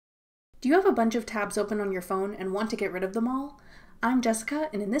Do you have a bunch of tabs open on your phone and want to get rid of them all? I'm Jessica,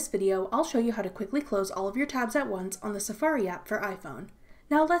 and in this video, I'll show you how to quickly close all of your tabs at once on the Safari app for iPhone.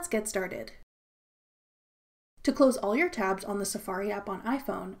 Now let's get started. To close all your tabs on the Safari app on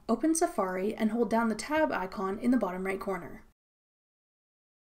iPhone, open Safari and hold down the tab icon in the bottom right corner.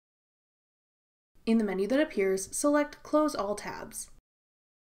 In the menu that appears, select Close All Tabs.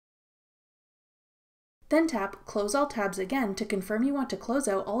 Then tap Close All Tabs again to confirm you want to close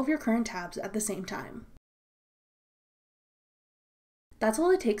out all of your current tabs at the same time. That's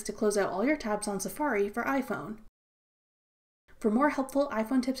all it takes to close out all your tabs on Safari for iPhone. For more helpful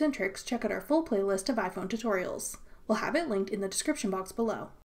iPhone tips and tricks, check out our full playlist of iPhone tutorials. We'll have it linked in the description box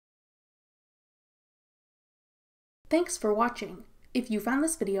below. Thanks for watching. If you found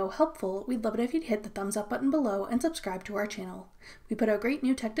this video helpful, we'd love it if you'd hit the thumbs up button below and subscribe to our channel. We put out great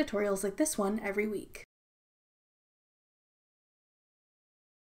new tech tutorials like this one every week.